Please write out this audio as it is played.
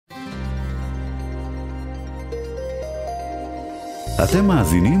אתם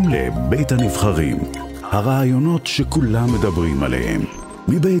מאזינים לבית הנבחרים, הרעיונות שכולם מדברים עליהם,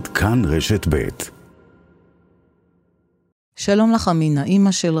 מבית כאן רשת בית. שלום לך אמינה,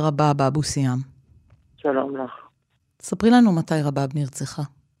 אמא של רבא באבו סיאם. שלום לך. ספרי לנו מתי רבא נרצחה.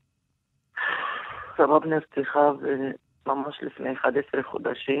 רבא נרצחה ממש לפני 11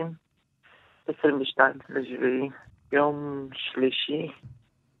 חודשים, 22 לשביעי, יום שלישי,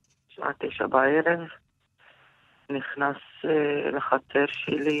 שעה 9 בערב. נכנס לחצר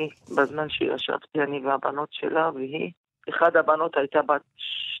שלי בזמן שישבתי אני והבנות שלה, והיא, אחד הבנות הייתה בת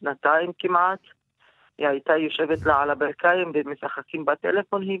 2 כמעט, היא הייתה יושבת לה על הברכיים ומשחקים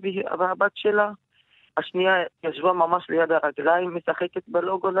בטלפון, היא והבת שלה. השנייה ישבה ממש ליד הרגליים, משחקת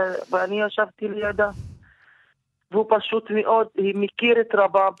בלוגו, ואני ישבתי לידה. והוא פשוט מאוד, היא מכיר את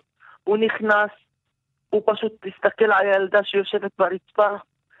רבב, הוא נכנס, הוא פשוט הסתכל על הילדה שיושבת ברצפה,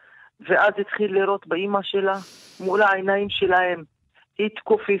 ואז התחיל לראות באמא שלה, מול העיניים שלהם. היא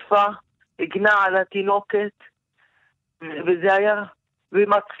תקופיפה, הגנה על התינוקת, וזה היה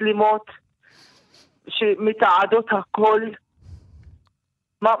במצלמות שמתעדות הכל.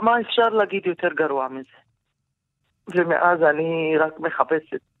 מה אפשר להגיד יותר גרוע מזה? ומאז אני רק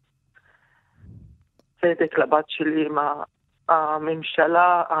מחפשת צדק לבת שלי עם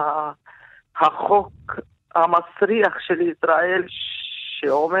הממשלה, החוק המסריח של ישראל,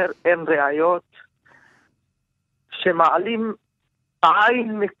 שאומר אין ראיות, שמעלים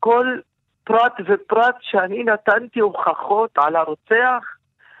עין מכל פרט ופרט שאני נתנתי הוכחות על הרוצח.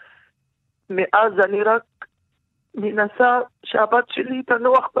 מאז אני רק מנסה שהבת שלי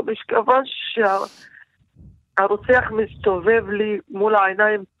תנוח במשכבה, שהרוצח מסתובב לי מול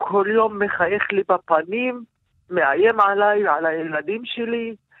העיניים כל יום, מחייך לי בפנים, מאיים עליי, על הילדים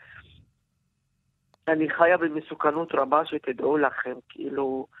שלי. אני חיה במסוכנות רבה, שתדעו לכם,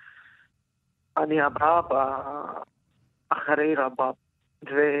 כאילו, אני הבאה אחרי רבה,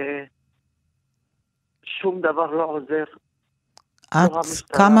 ושום דבר לא עוזר. את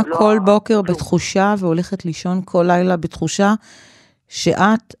קמה כל בוקר בתחושה, והולכת לישון כל לילה בתחושה,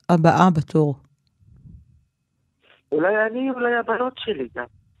 שאת הבאה בתור. אולי אני, אולי הבנות שלי גם.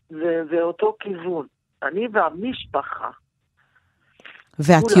 זה אותו כיוון. אני והמשפחה.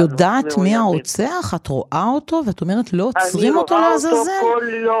 ואת יודעת מי הרוצח? את רואה אותו? ואת אומרת, לא עוצרים אותו לעזאזל? אני רואה אותו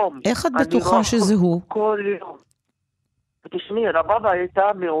כל יום. איך את בטוחה שזה הוא? כל יום. ותשמעי, רבבה הייתה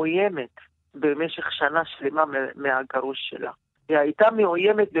מאוימת במשך שנה שלמה מהגרוש שלה. היא הייתה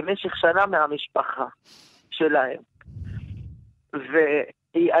מאוימת במשך שנה מהמשפחה שלהם.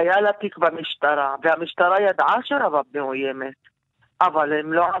 והיה לה תיק במשטרה, והמשטרה ידעה שרבבה מאוימת, אבל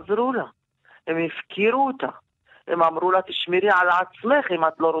הם לא עזרו לה. הם הפקירו אותה. הם אמרו לה, תשמרי על עצמך אם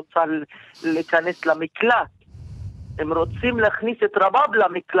את לא רוצה להיכנס למקלט. הם רוצים להכניס את רבב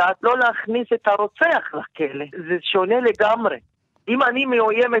למקלט, לא להכניס את הרוצח לכלא. זה שונה לגמרי. אם אני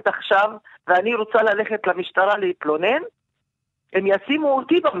מאוימת עכשיו, ואני רוצה ללכת למשטרה להתלונן, הם ישימו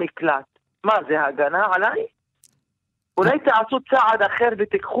אותי במקלט. מה, זה הגנה עליי? אולי תעשו צעד אחר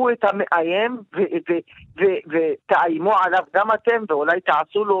ותיקחו את המאיים ותאיימו עליו גם אתם, ואולי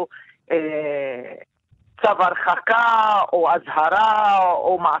תעשו לו צו הרחקה או הזהרה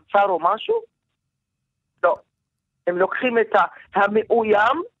או מעצר או משהו? לא. הם לוקחים את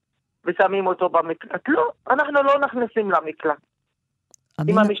המאוים ושמים אותו במקלט. לא, אנחנו לא נכנסים למקלט.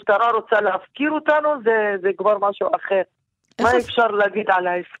 אם המשטרה רוצה להפקיר אותנו, זה כבר משהו אחר. מה אפשר להגיד על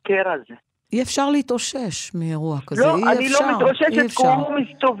ההפקר הזה? אי אפשר להתאושש מאירוע כזה. לא, אני לא מתאוששת, כי הוא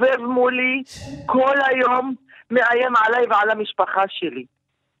מסתובב מולי כל היום, מאיים עליי ועל המשפחה שלי.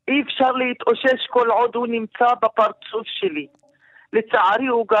 אי אפשר להתאושש כל עוד הוא נמצא בפרצוף שלי. לצערי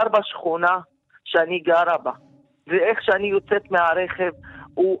הוא גר בשכונה שאני גרה בה. ואיך שאני יוצאת מהרכב,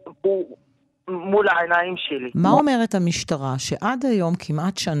 הוא מול העיניים שלי. מה אומרת המשטרה? שעד היום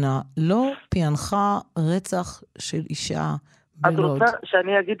כמעט שנה לא פענחה רצח של אישה בלוד. את רוצה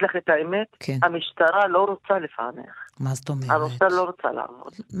שאני אגיד לך את האמת? כן. המשטרה לא רוצה לפענח. מה זאת אומרת? המשטרה לא רוצה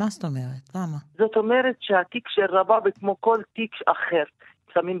לעבוד. מה זאת אומרת? למה? זאת אומרת שהתיק של רבב כמו כל תיק אחר,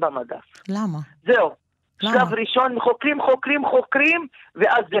 שמים במדף. למה? זהו. למה? שלב ראשון, חוקרים,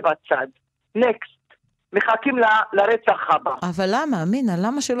 ואז זה בצד. נקסט. מחכים לרצח הבא. אבל למה, אמינה?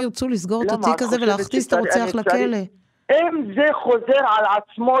 למה שלא ירצו לסגור את התיק הזה ולהכניס את הרוצח לכלא? אם זה חוזר על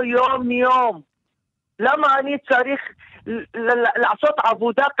עצמו יום. למה אני צריך לעשות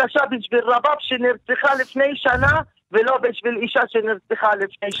עבודה קשה בשביל רבב שנרצחה לפני שנה, ולא בשביל אישה שנרצחה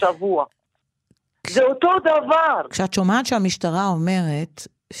לפני שבוע? זה אותו דבר. כשאת שומעת שהמשטרה אומרת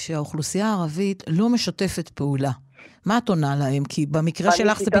שהאוכלוסייה הערבית לא משתפת פעולה, מה את עונה להם? כי במקרה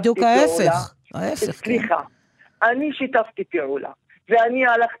שלך זה בדיוק ההפך. סליחה, אני שיתפתי פעולה. ואני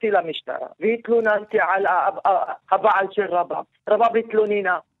הלכתי למשטרה, והתלוננתי על הבעל של רבב. רבב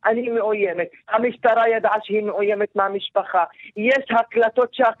התלוננה, אני מאוימת. המשטרה ידעה שהיא מאוימת מהמשפחה. יש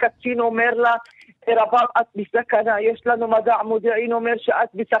הקלטות שהקצין אומר לה, רבב, את בסכנה, יש לנו מדע מודיעין אומר שאת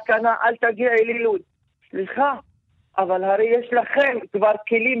בסכנה, אל תגיעי ללוד. סליחה, אבל הרי יש לכם כבר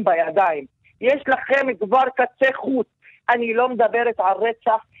כלים בידיים. יש לכם כבר קצה חוט. אני לא מדברת על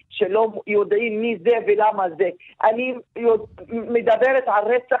רצח שלא יודעים מי זה ולמה זה. אני מדברת על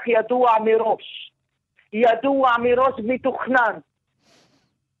רצח ידוע מראש. ידוע מראש מתוכנן.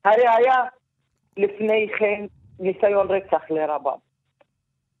 הרי היה לפני כן ניסיון רצח לרבב.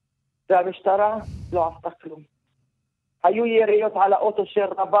 והמשטרה לא עשתה כלום. היו יריות על האוטו של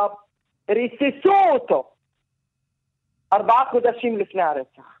רבב, ריססו אותו 4 חודשים לפני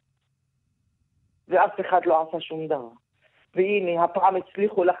הרצח. ואף אחד לא עשה שום דבר. והנה, הפעם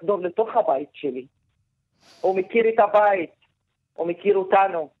הצליחו לחדור לתוך הבית שלי. הוא מכיר את הבית, הוא מכיר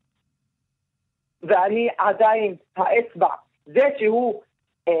אותנו. ואני עדיין, האצבע, זה שהוא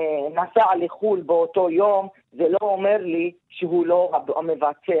נסע לחול באותו יום, זה לא אומר לי שהוא לא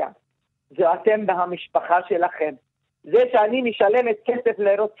המבצע. זה אתם במשפחה שלכם. זה שאני משלמת כסף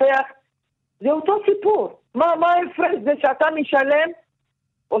לרוצח, זה אותו סיפור. מה ההפרש? זה שאתה משלם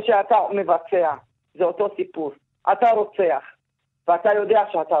או שאתה מבצע? זה אותו סיפור. אתה רוצח, ואתה יודע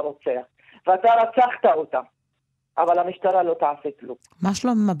שאתה רוצח, ואתה רצחת אותה, אבל המשטרה לא תעשה כלום. מה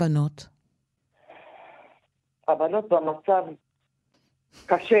שלום הבנות? הבנות במצב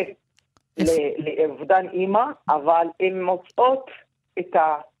קשה לאובדן אימא, אבל הן מוצאות את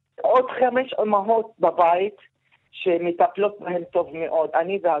עוד 5 אמהות בבית שמטפלות בהן טוב מאוד,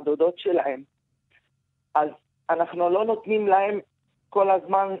 אני והדודות שלהן. אז אנחנו לא נותנים להם כל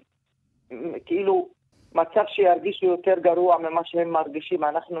הזמן כאילו מצב שירגישו יותר גרוע ממה שהם מרגישים.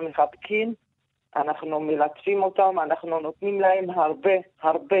 אנחנו מחבקים, אנחנו מלטפים אותם, אנחנו נותנים להם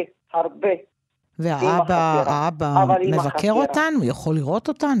הרבה. והאבא מבקר אותן? הוא יכול לראות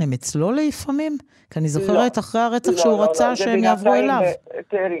אותן? הם אצלו לפעמים? כי אני זוכרת אחרי הרצח שהוא רצה שהם יעברו אליו.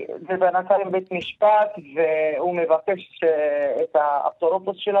 תראי, זה בינתיים בית משפט, והוא מבקש את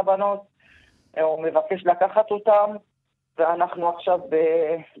האפוטרופוס של הבנות, הוא מבקש לקחת אותם, ואנחנו עכשיו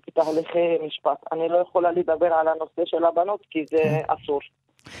בתהליכי משפט. אני לא יכולה לדבר על הנושא של הבנות, כי זה אסור.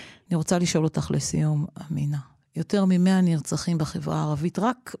 אני רוצה לשאול אותך לסיום, אמינה. יותר מ100 נרצחים בחברה הערבית,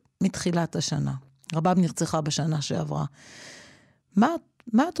 רק מתחילת השנה. רבב נרצחה בשנה שעברה.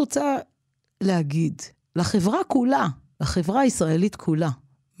 מה את רוצה להגיד לחברה כולה, לחברה הישראלית כולה,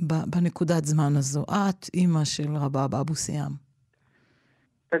 בנקודת זמן הזו? את אימא של רבב אבו סיאם.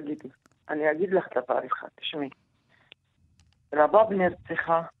 תגידי, אני אגיד לך דבר אחד, תשמעי. רבב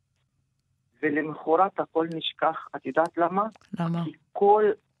נרצחה, ולמחרת הכל נשכח. את יודעת למה? למה? כי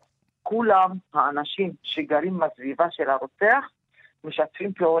כולם האנשים שגרים בסביבה של הרוצח,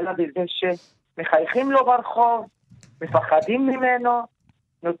 משתפים פעולה בזה שמחייכים לו ברחוב, מפחדים ממנו,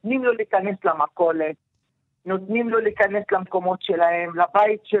 נותנים לו להיכנס למכולת, נותנים לו להיכנס למקומות שלהם,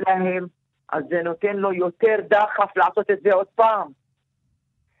 לבית שלהם, אז זה נותן לו יותר דחף לעשות את זה עוד פעם.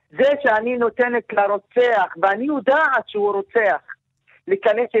 זה שאני נותנת לרוצח, ואני יודעת שהוא רוצח,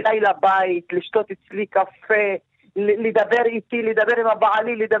 להיכנס אליי לבית, לשתות אצלי קפה, לדבר איתי, לדבר עם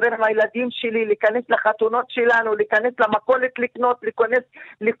הבעלי, לדבר עם הילדים שלי, להיכנס לחתונות שלנו, להיכנס למכולת לקנות, להיכנס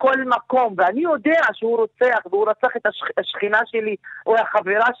לכל מקום. ואני יודע שהוא רוצח, והוא רצח את השכינה שלי, או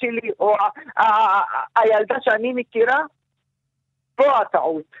החברה שלי, או הילדה שאני מכירה. פה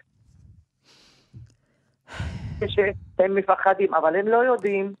הטעות. שהם מפחדים, אבל הם לא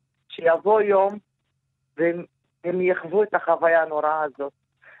יודעים שיבוא יום והם יחוו את החוויה הנוראה הזאת.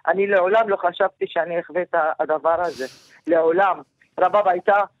 אני לעולם לא חשבתי שאני אחווה את הדבר הזה. לעולם. רבב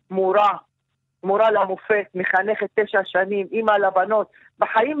הייתה מורה למופת, מחנכת 9 שנים, אמא לבנות.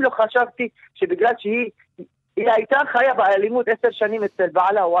 בחיים לא חשבתי שבגלל שהיא הייתה חיה באלימות 10 שנים אצל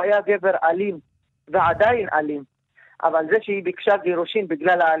בעלה, הוא היה גבר אלים, ועדיין אלים. אבל זה שהיא ביקשה גירושין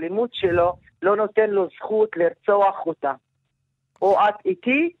בגלל האלימות שלו, לא נותן לו זכות לרצוח אותה. או את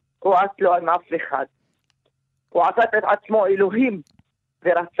איתי, או את לא עם אף אחד. הוא עשה את עצמו אלוהים,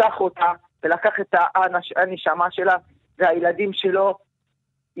 ורצח אותה, ולקח את הנשמה שלה, והילדים שלו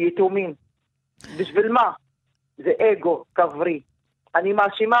יתומים. בשביל מה? זה אגו כברי. אני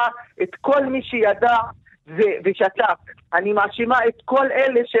מאשימה את כל מי שידע ושתק. אני מאשימה את כל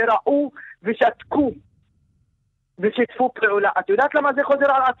אלה שראו ושתקו, ושיתפו פעולה. את יודעת למה זה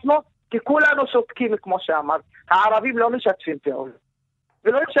חוזר על עצמו? כי כולנו שותקים, כמו שאמרת. הערבים לא משתפים פעולה.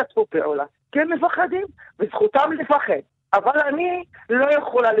 ולא ישתפו פעולה. כי הם מפחדים, וזכותם לפחד. אבל אני לא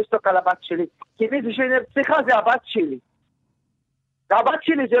יכולה לשתוק על הבת שלי. כי מי שנרצחה זה הבת שלי. והבת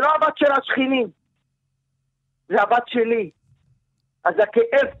שלי זה לא הבת של השכנים. זה הבת שלי. אז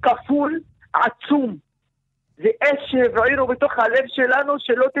הכאב כפול עצום. זה אש שהבעירו בתוך הלב שלנו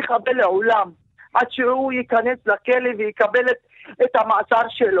שלא תכבה לעולם. עד שהוא ייכנס לכלא ויקבל את המעצר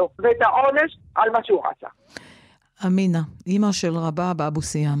שלו ואת העונש על מה שהוא עשה. אמינה, אמא של רבה באבו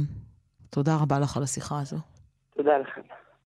סיאם, תודה רבה לך על השיחה הזו. תודה לכם.